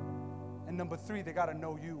 And number 3, they got to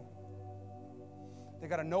know you. They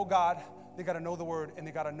got to know God, they got to know the Word, and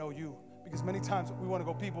they got to know you. Because many times we want to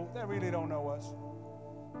go people that really don't know us.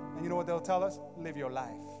 And you know what they'll tell us? Live your life.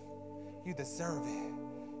 You deserve it.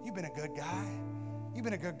 You've been a good guy. You've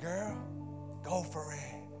been a good girl. Go for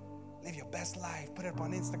it. Live your best life. Put it up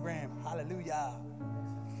on Instagram. Hallelujah.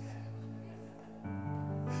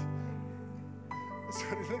 That's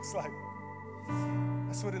what it looks like.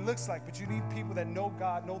 That's what it looks like. But you need people that know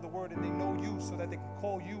God, know the Word, and they know you so that they can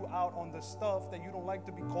call you out on the stuff that you don't like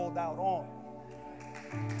to be called out on.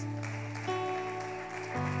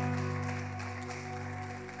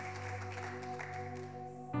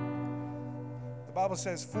 The Bible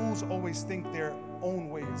says fools always think their own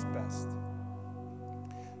way is best.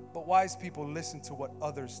 But wise people listen to what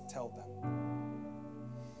others tell them.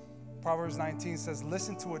 Proverbs 19 says,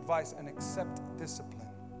 listen to advice and accept discipline,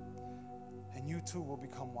 and you too will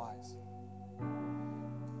become wise.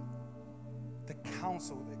 The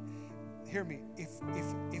counsel, hear me, if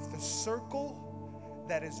the circle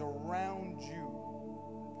that is around you,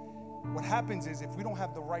 what happens is if we don't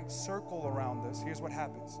have the right circle around us, here's what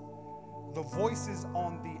happens. The voices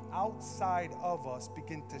on the outside of us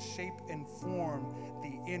begin to shape and form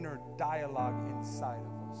the inner dialogue inside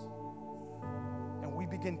of us. And we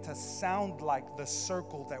begin to sound like the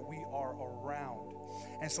circle that we are around.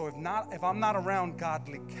 And so if I'm not around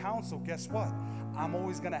godly counsel, guess what? I'm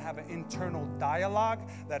always going to have an internal dialogue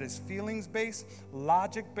that is feelings-based,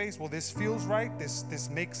 logic-based. Well, this feels right. This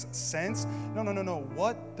makes sense. No.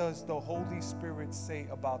 What does the Holy Spirit say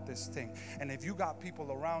about this thing? And if you got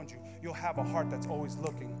people around you, you'll have a heart that's always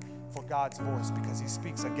looking for God's voice because He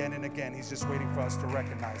speaks again and again. He's just waiting for us to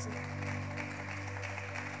recognize it.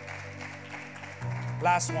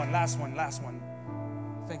 Last one.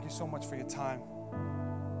 Thank you so much for your time.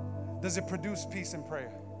 Does it produce peace and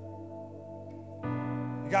prayer?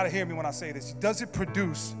 got to hear me when I say this. Does it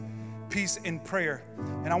produce peace in prayer?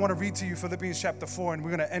 And I want to read to you Philippians chapter 4, and we're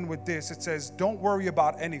going to end with this. It says, don't worry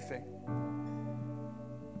about anything.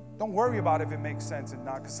 Don't worry about if it makes sense or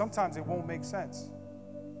not, because sometimes it won't make sense.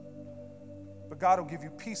 But God will give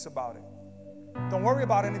you peace about it. Don't worry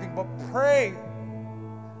about anything, but pray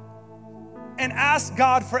and ask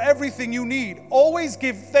God for everything you need. Always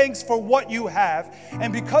give thanks for what you have.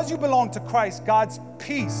 And because you belong to Christ, God's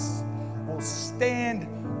peace will stand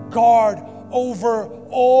guard over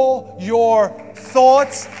all your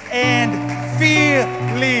thoughts and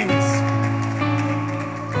feelings.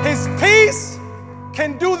 His peace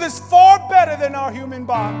can do this far better than our human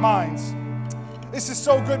minds. This is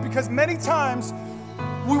so good because many times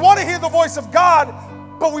we want to hear the voice of God,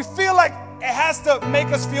 but we feel like it has to make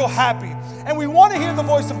us feel happy. And we want to hear the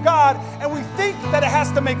voice of God, and we think that it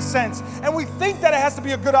has to make sense. And we think that it has to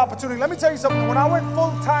be a good opportunity. Let me tell you something. When I went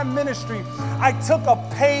full-time ministry, I took a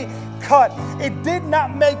pay cut. It did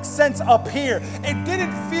not make sense up here. It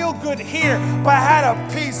didn't feel good here, but I had a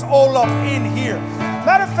peace all up in here.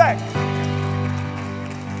 Matter of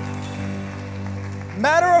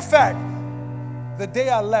fact, the day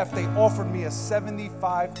I left, they offered me a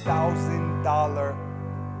 $75,000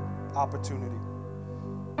 opportunity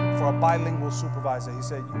for a bilingual supervisor. He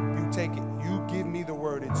said, you take it. You give me the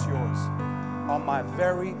word. It's yours. On my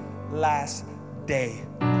very last day.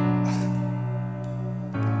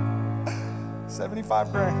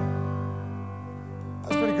 75 grand.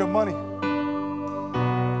 That's pretty good money.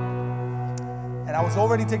 And I was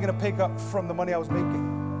already taking a pay cut from the money I was making.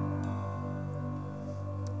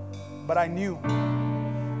 But I knew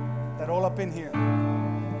that all up in here,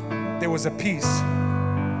 there was a peace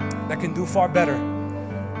that can do far better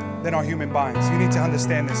than our human minds. You need to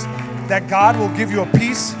understand this. That God will give you a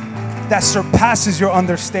peace that surpasses your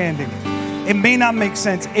understanding. It may not make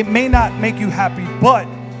sense. It may not make you happy, but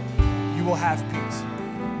you will have peace.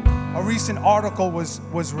 A recent article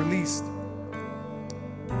was released.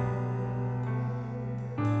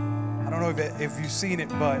 I don't know if you've seen it,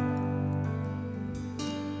 but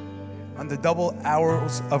on the double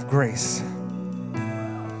hours of grace.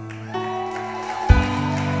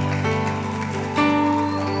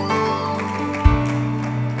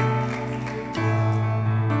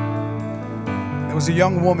 There was a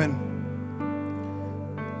young woman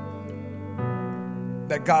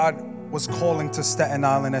that God was calling to Staten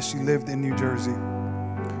Island as she lived in New Jersey.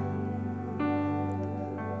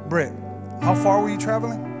 Britt, how far were you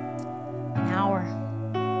traveling? An hour.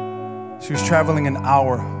 She was traveling an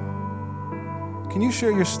hour. Can you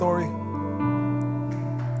share your story?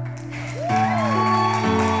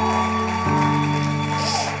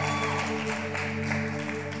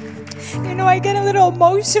 You know, I get a little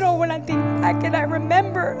emotional when I think back and I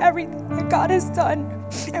remember everything that God has done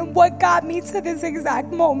and what got me to this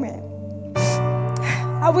exact moment.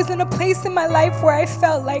 I was in a place in my life where I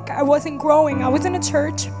felt like I wasn't growing. I was in a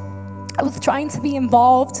church. I was trying to be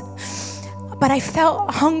involved, but I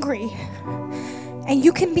felt hungry. And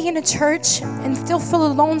you can be in a church and still feel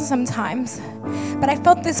alone sometimes. But I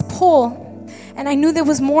felt this pull, and I knew there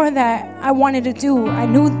was more that I wanted to do. I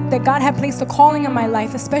knew that God had placed a calling in my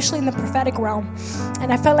life, especially in the prophetic realm.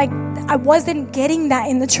 And I felt like I wasn't getting that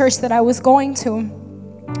in the church that I was going to.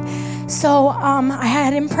 So I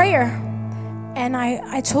had in prayer. And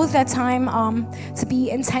I chose that time to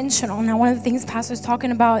be intentional. Now, one of the things Pastor's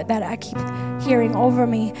talking about that I keep hearing over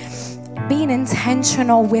me, being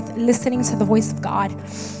intentional with listening to the voice of God.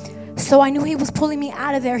 So I knew He was pulling me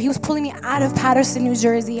out of there. He was pulling me out of Paterson, New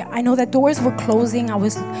Jersey. I know that doors were closing.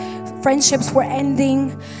 Friendships were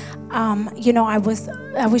ending. I was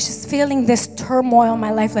just feeling this turmoil in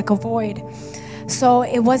my life like a void. So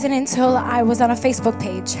it wasn't until I was on a Facebook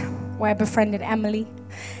page where I befriended Emily.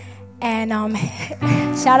 And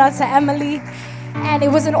shout out to Emily. And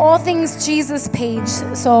it was an All Things Jesus page.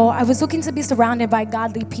 So I was looking to be surrounded by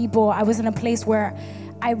godly people. I was in a place where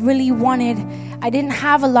I didn't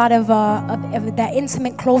have a lot of that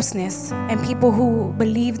intimate closeness and people who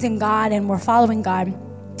believed in God and were following God.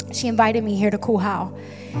 She invited me here to Kuhau.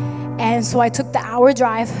 And so I took the hour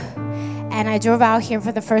drive and I drove out here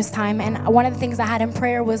for the first time. And one of the things I had in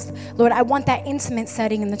prayer was, Lord, I want that intimate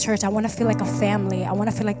setting in the church. I want to feel like a family. I want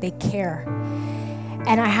to feel like they care.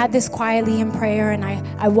 And I had this quietly in prayer, and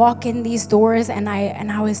I walk in these doors, and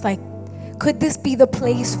I was like, could this be the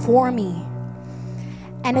place for me?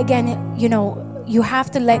 And again, you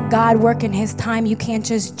have to let God work in His time. You can't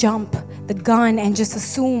just jump the gun and just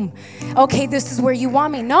assume, okay, this is where you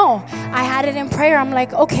want me. No, I had it in prayer. I'm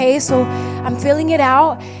like, okay, so I'm filling it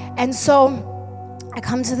out. And so I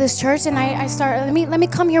come to this church and I start, let me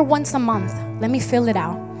come here once a month. Let me fill it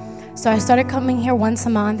out. So I started coming here once a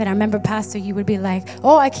month, and I remember, Pastor, you would be like,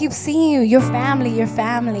 oh, I keep seeing you, your family.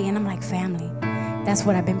 And I'm like, family. That's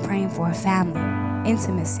what I've been praying for, family,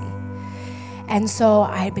 intimacy. And so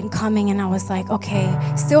I had been coming, and I was like, okay,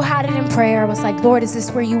 still had it in prayer. I was like, Lord, is this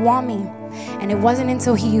where you want me? And it wasn't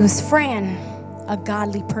until he used Fran, a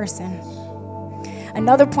godly person.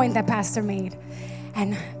 Another point that Pastor made.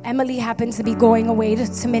 And Emily happened to be going away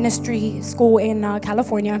to ministry school in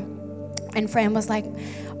California. And Fran was like,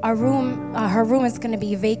 her room is going to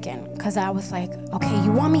be vacant. Because I was like, okay,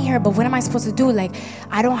 you want me here, but what am I supposed to do? Like,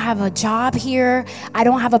 I don't have a job here. I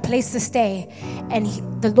don't have a place to stay. And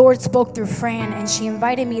the Lord spoke through Fran, and she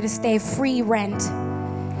invited me to stay free rent.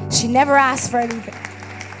 She never asked for anything.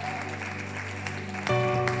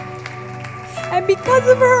 And because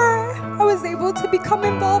of her, I was able to become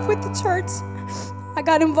involved with the church. I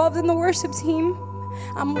got involved in the worship team.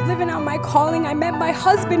 I'm living out my calling. I met my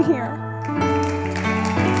husband here.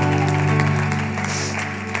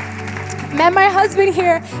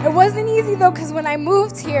 It wasn't easy though, because when I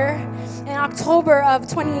moved here in October of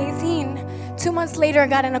 2018, 2 months later I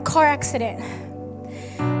got in a car accident.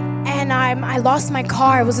 And I lost my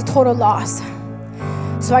car. It was a total loss.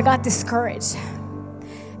 So I got discouraged.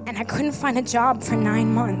 And I couldn't find a job for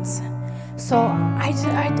 9 months. So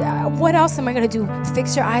what else am I going to do?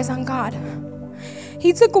 Fix your eyes on God.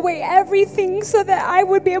 He took away everything so that I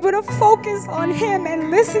would be able to focus on him and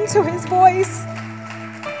listen to his voice.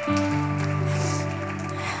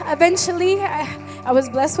 Eventually, I was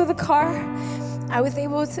blessed with a car. I was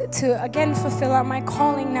able to again fulfill out my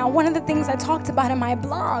calling. Now, one of the things I talked about in my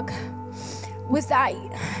blog was that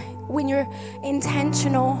when you're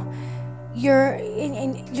intentional, you're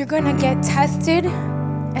gonna get tested,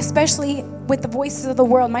 especially with the voices of the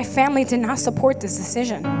world. My family did not support this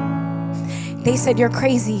decision. They said, you're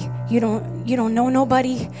crazy. You don't know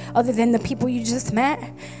nobody other than the people you just met.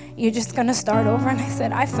 You're just gonna start over. And I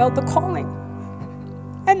said, I felt the calling.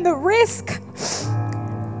 And the risk,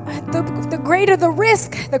 the greater the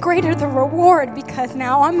risk, the greater the reward, because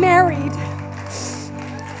now I'm married.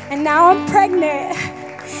 And now I'm pregnant.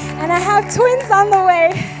 And I have twins on the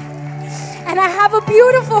way. And I have a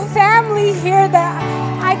beautiful family here that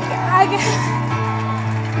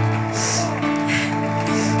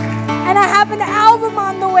and I have an album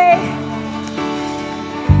on the way.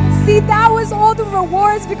 See, that was all the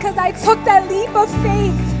rewards because I took that leap of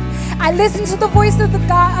faith. I listened to the voice of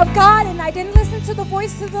God, and I didn't listen to the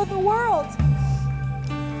voices of the world.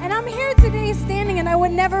 And I'm here today standing, and I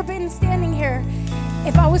would never have been standing here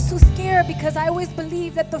if I was too scared, because I always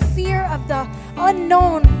believe that the fear of the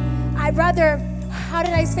unknown, I'd rather, how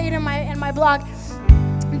did I say it in my blog?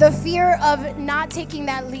 The fear of not taking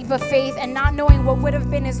that leap of faith and not knowing what would have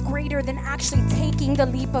been is greater than actually taking the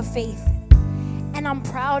leap of faith. And I'm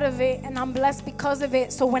proud of it, and I'm blessed because of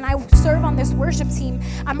it. So when I serve on this worship team,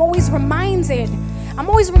 I'm always reminded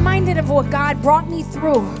of what God brought me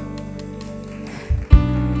through.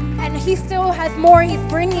 And he still has more he's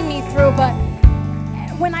bringing me through, but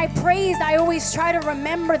when I praise, I always try to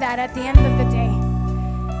remember that at the end of the day.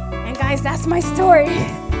 And guys, that's my story.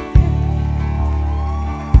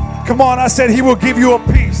 Come on, I said he will give you a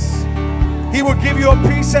peace. He will give you a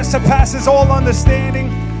peace that surpasses all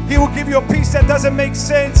understanding. He will give you a peace that doesn't make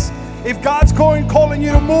sense. If God's calling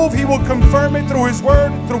you to move, he will confirm it through his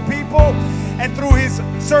word, through people, and through his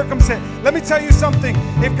circumstance. Let me tell you something.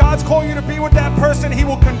 If God's calling you to be with that person, he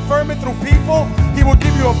will confirm it through people. He will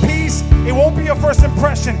give you a peace. It won't be your first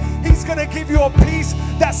impression. He's going to give you a peace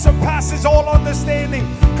that surpasses all understanding.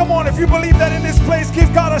 Come on, if you believe that in this place,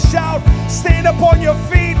 give God a shout. Stand up on your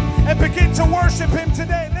feet and begin to worship him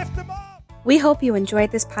today. Lift him up. We hope you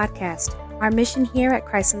enjoyed this podcast. Our mission here at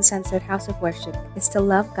Christ Uncensored House of Worship is to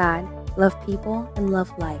love God, love people, and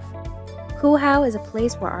love life. Cool How is a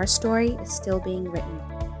place where our story is still being written.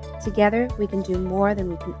 Together, we can do more than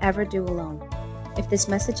we can ever do alone. If this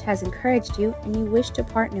message has encouraged you and you wish to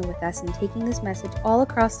partner with us in taking this message all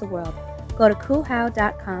across the world, go to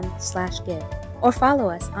coolhow.com/give or follow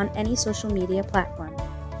us on any social media platform.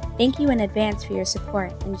 Thank you in advance for your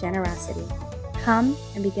support and generosity. Come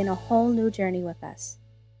and begin a whole new journey with us.